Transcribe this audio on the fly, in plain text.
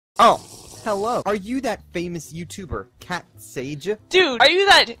Oh, hello. Are you that famous YouTuber, Catsage? Dude, are you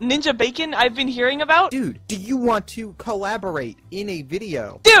that Ninja Bacon I've been hearing about? Dude, do you want to collaborate in a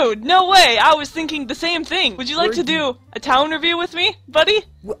video? Dude, no way! I was thinking the same thing. Would you like to do a town review with me, buddy?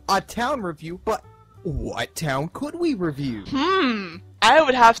 A town review? But what town could we review? I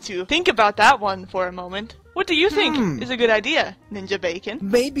would have to think about that one for a moment. What do you think is a good idea, Ninja Bacon?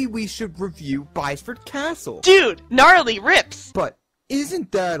 Maybe we should review Bysford Castle. Dude, gnarly rips! But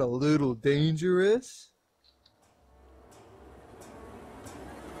isn't that a little dangerous?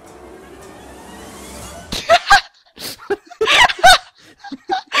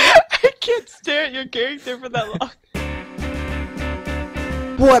 I can't stare at your character for that long.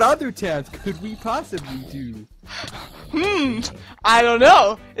 What other towns could we possibly do? I don't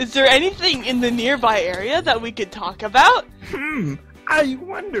know. Is there anything in the nearby area that we could talk about? I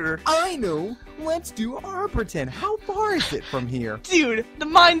wonder. I know. Let's do Arborton. How far is it from here? Dude, the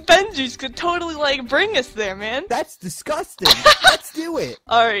Mind Benders could totally, like, bring us there, man. That's disgusting. Let's do it.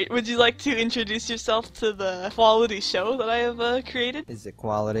 Alright, would you like to introduce yourself to the quality show that I have created? Is it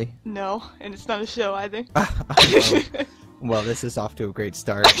quality? No, and it's not a show either. Well, this is off to a great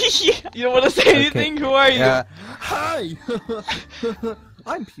start. Yeah. You don't want to say anything? Who are you? Hi!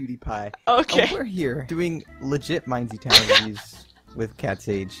 I'm PewDiePie. Okay. We're here doing legit MineZ Town reviews with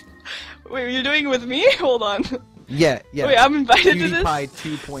Catsage. Wait, you're doing it with me? Hold on. Yeah. Wait, I'm invited to this?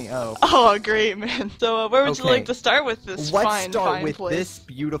 PewDiePie 2.0. Oh, great, man. So, where would you like to start with this Let's start fine with place? this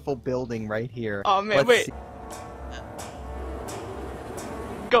beautiful building right here. Oh, man, Let's wait. see.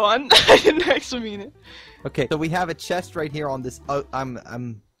 Go on. I didn't actually mean it. Okay, so we have a chest right here on this.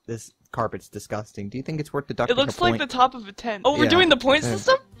 This carpet's disgusting. Do you think it's worth deducting? It looks like the top of a tent. Oh, we're doing the point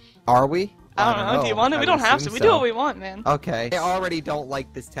system? Are we? I don't know. Do you want it? We don't have to. We do what we want, man. Okay. I already don't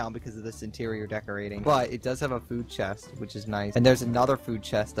like this town because of this interior decorating. But it does have a food chest, which is nice. And there's another food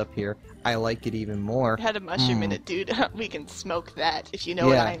chest up here. I like it even more. I had a mushroom in it, dude. We can smoke that, if you know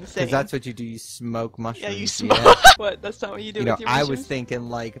what I'm saying. because that's what you do. You smoke mushrooms. Yeah, you smoke. What? That's not what you do with your mushrooms? I was thinking,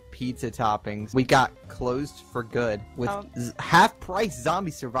 like, pizza toppings. We got closed for good with half-price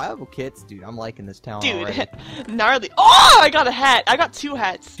zombie survival kits. Dude, I'm liking this town already. Gnarly. Oh, I got a hat. I got 2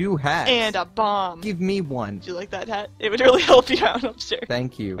 hats. 2 hats? And a bomb. Give me one. Would you like that hat? It would really help you out, I'm sure.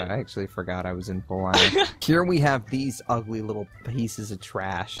 Thank you. I actually forgot I was in full iron. Here we have these ugly little pieces of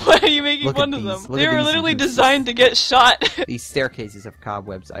trash. Why are you making fun of them? They were literally designed to get shot. These staircases have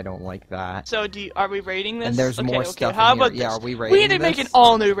cobwebs. I don't like that. So, are we rating this? And there's more stuff How in here. about this? Yeah, are we rating We need to make an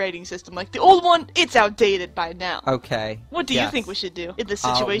all-new rating system. Like, the old one, it's outdated by now. Okay. What do you think we should do in this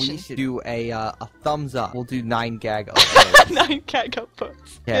situation? We should do a thumbs up. We'll do 9 gag upvotes. 9 gag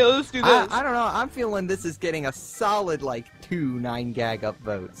upvotes. Yeah, let's do this. I don't know. I'm feeling this is getting a solid, like, 2 9 gag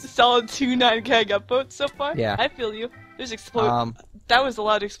upvotes. Solid 2 9 gag upvotes so far? Yeah. I feel you. There's explosion. That was a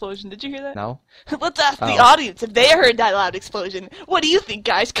loud explosion. Did you hear that? No. Let's ask the audience if they heard that loud explosion. What do you think,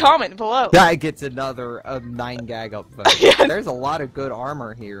 guys? Comment below. That gets another 9 gag upvote. Yeah. There's a lot of good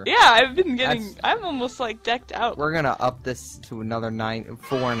armor here. Yeah, I've been getting. I'm almost like decked out. We're gonna up this to another 4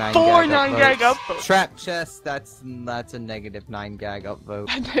 9 4 9 gag gag upvotes. Trap chest. That's a negative 9 gag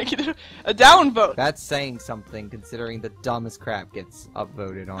upvote. A down vote. That's saying something, considering the dumbest crap gets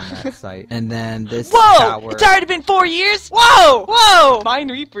upvoted on that site. And then this tower. It's already been 4 years. Whoa! Whoa!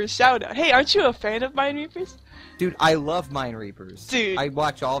 Mine Reapers shout out. Hey, aren't you a fan of Mine Reapers? Dude, I love Mine Reapers. Dude. I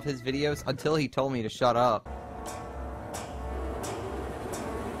watch all of his videos until he told me to shut up.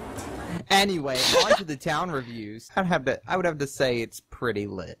 Anyway, on to the town reviews. I would have to say it's pretty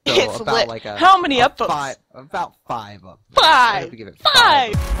lit. So it's about lit. Like how many upvotes? About 5 upvotes. 5! I have to give it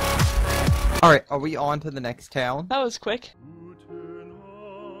 5! Alright, are we on to the next town? That was quick.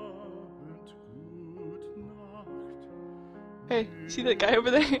 Hey, see that guy over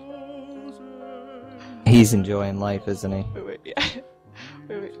there? He's enjoying life, isn't he? Wait, yeah.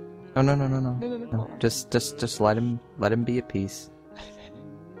 Wait. No. Just let him be at peace.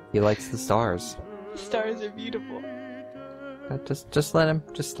 He likes the stars. The stars are beautiful. Just let him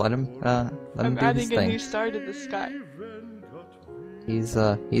I'm do his adding thing. a new star to the sky.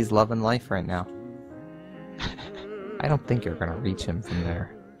 He's loving life right now. I don't think you're gonna reach him from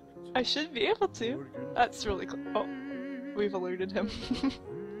there. I should be able to. That's really cool. Oh, we've alerted him.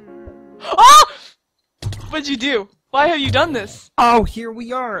 Oh! What'd you do? Why have you done this? Oh, here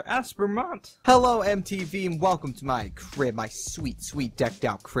we are, Aspermont. Hello, MTV, and welcome to my crib, my sweet, sweet decked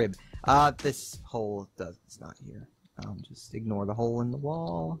out crib. This hole it's not here. Just ignore the hole in the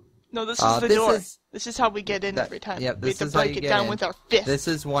wall. No, this is the door. This is how we get in every time. Yep, we have this to is how break you it get down in. with our fist. This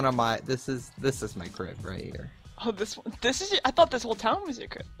is one of my. This is my crib right here. Oh, this one. This is. I thought this whole town was your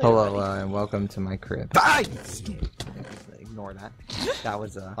crib. Hello, and welcome to my crib. Die, stupid. ignore that. That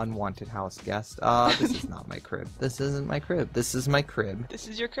was an unwanted house guest. This is not my crib. This isn't my crib. This is my crib. This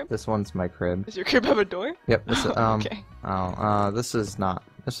is your crib? This one's my crib. Does your crib have a door? Yep. This is, okay. This is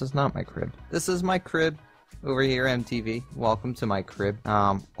not my crib. This is my crib. Over here, MTV. Welcome to my crib.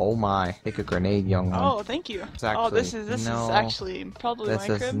 Oh my. Take a grenade, young one. Oh, thank you. This is actually probably my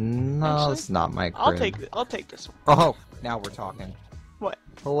crib. No, it's not my crib. I'll take this one. Oh, now we're talking. What?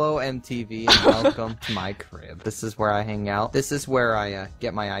 Hello, MTV, and welcome to my crib. This is where I hang out. This is where I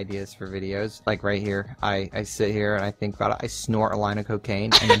get my ideas for videos. Like right here, I sit here and I think about it. I snort a line of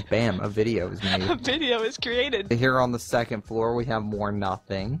cocaine, and then bam, a video is made. A video is created. Here on the second floor, we have more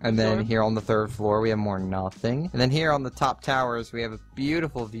nothing. And then here on the third floor, we have more nothing. And then here on the top towers, we have a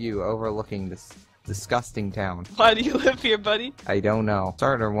beautiful view overlooking this disgusting town. Why do you live here, buddy? I don't know.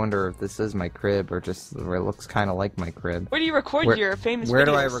 Starting to wonder if this is my crib or just where it looks kind of like my crib. Where do you record your famous videos? Where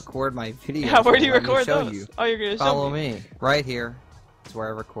do I record my videos? Yeah, where do you record those? You. Oh, you're gonna Follow me. Right here is where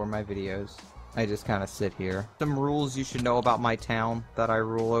I record my videos. I just kind of sit here. Some rules you should know about my town that I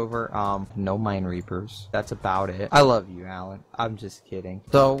rule over. No mine reapers. That's about it. I love you, Alan. I'm just kidding.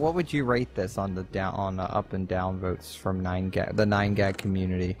 So, what would you rate this on the up and down votes from the 9gag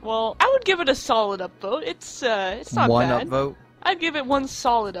community? Well, I would give it a solid upvote. It's not one bad. Upvote? I'd give it one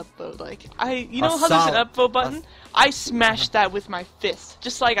solid upvote. Like, you know how there's an upvote button? I smashed that with my fist.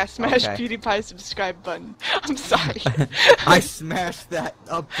 Just like I smashed PewDiePie's subscribe button. I'm sorry. I smashed that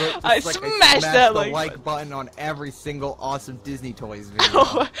upvote. I smashed that like button on every single awesome Disney Toys video.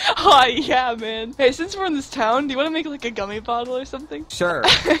 Oh, yeah, man. Hey, since we're in this town, do you want to make like a gummy bottle or something? Sure.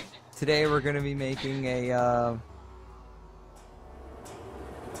 Today we're going to be making a,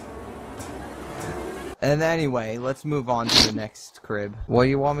 And anyway, let's move on to the next crib. What do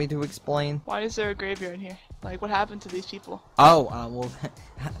you want me to explain? Why is there a graveyard here? Like, what happened to these people? Oh, well,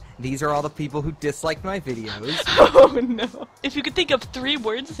 these are all the people who disliked my videos. Oh, no. If you could think of 3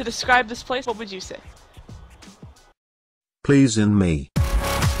 words to describe this place, what would you say? Pleasing me.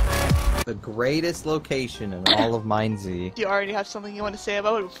 The greatest location in all of MineZ. Do you already have something you want to say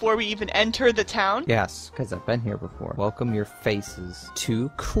about it before we even enter the town? Yes, because I've been here before. Welcome your faces to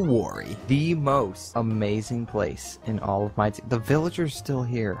Quarry, the most amazing place in all of MineZ. The villager's still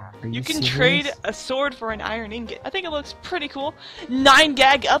here. Are you can serious? trade a sword for an iron ingot. I think it looks pretty cool.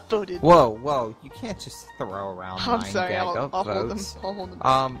 9gag upvoted. Whoa, you can't just throw around 9gag I'm sorry, I'll hold them. I'll hold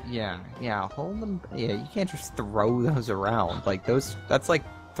them. Yeah, hold them. Yeah, you can't just throw those around. Like, that's like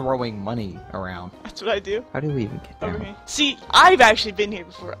throwing money around. That's what I do. How do we even get down? Okay. See, I've actually been here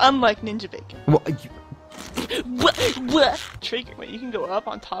before, unlike Ninja Bacon. What? Trigger. Wait, you can go up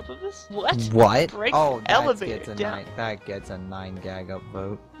on top of this? What? Break that elevator gets a down. that gets a 9gag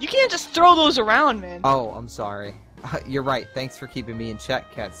upvote. You can't just throw those around, man. Oh, I'm sorry. You're right. Thanks for keeping me in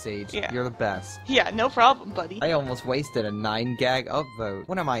check, Catsage. Yeah. You're the best. Yeah, no problem, buddy. I almost wasted a 9gag upvote.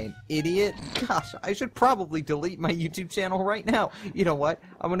 What am I, an idiot? Gosh, I should probably delete my YouTube channel right now. You know what?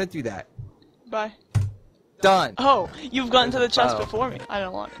 I'm gonna do that. Bye. Done. Oh, you've gotten to the chest before me. I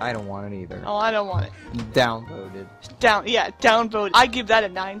don't want it. I don't want it either. Oh, I don't want it. Downvoted. Downvote. I give that a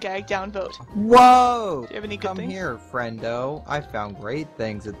 9gag downvote. Whoa! Do you have any good Come things? here, friendo. I found great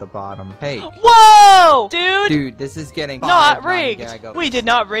things at the bottom. Hey. Whoa! Dude, this is getting not rigged. We did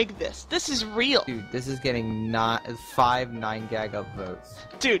not rig this. This is real. Dude, this is getting 5 9gag upvotes.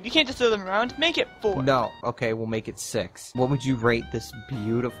 Dude, you can't just throw them around. Make it 4. No. Okay, we'll make it 6. What would you rate this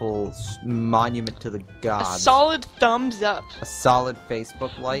beautiful monument to the gods? A solid thumbs up. A solid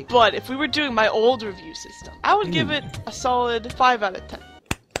Facebook like? But if we were doing my old review system, I would give it a solid 5 out of 10.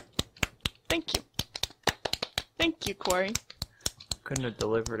 Thank you. Thank you, Quarry. Couldn't have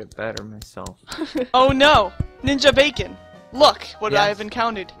delivered it better myself. Oh no! Ninja Bacon! Look what I've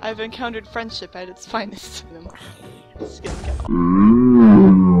encountered. I've encountered friendship at its finest.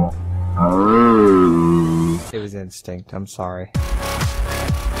 It was instinct, I'm sorry.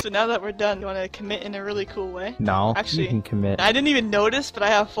 So now that we're done, you want to commit in a really cool way? No, actually, you can commit. I didn't even notice, but I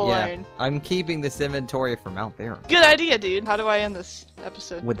have full iron. I'm keeping this inventory from out there. Good idea, dude. How do I end this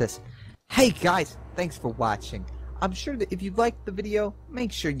episode? With this. Hey guys, thanks for watching. I'm sure that if you liked the video,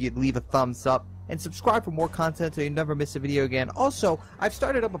 make sure you leave a thumbs up and subscribe for more content so you never miss a video again. Also, I've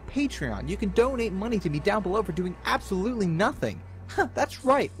started up a Patreon. You can donate money to me down below for doing absolutely nothing. That's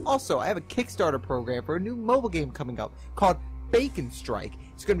right. Also, I have a Kickstarter program for a new mobile game coming up called Bacon Strike.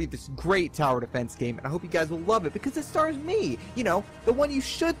 It's going to be this great tower defense game, and I hope you guys will love it because it stars me. You know, the one you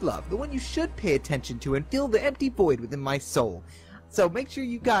should love, the one you should pay attention to and fill the empty void within my soul. So make sure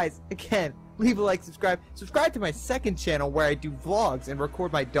you guys, again, leave a like, subscribe to my second channel where I do vlogs and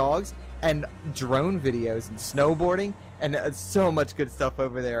record my dogs and drone videos and snowboarding and so much good stuff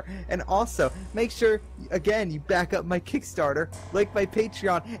over there. And also, make sure, again, you back up my Kickstarter, like my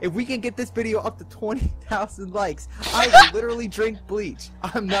Patreon. If we can get this video up to 20,000 likes, I will literally drink bleach.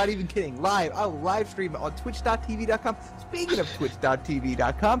 I'm not even kidding. Live. I will live stream it on twitch.tv.com. Speaking of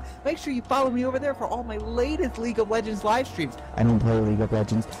twitch.tv.com, make sure you follow me over there for all my latest League of Legends live streams. I don't play League of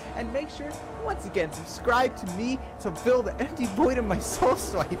Legends. And make sure, once again, subscribe to me to fill the empty void in my soul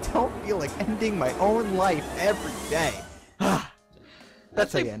so I don't feel like ending my own life every day.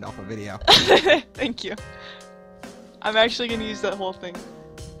 That's how you end off a video. Thank you. I'm actually gonna use that whole thing.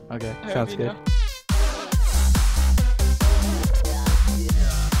 Okay, sounds good. Know.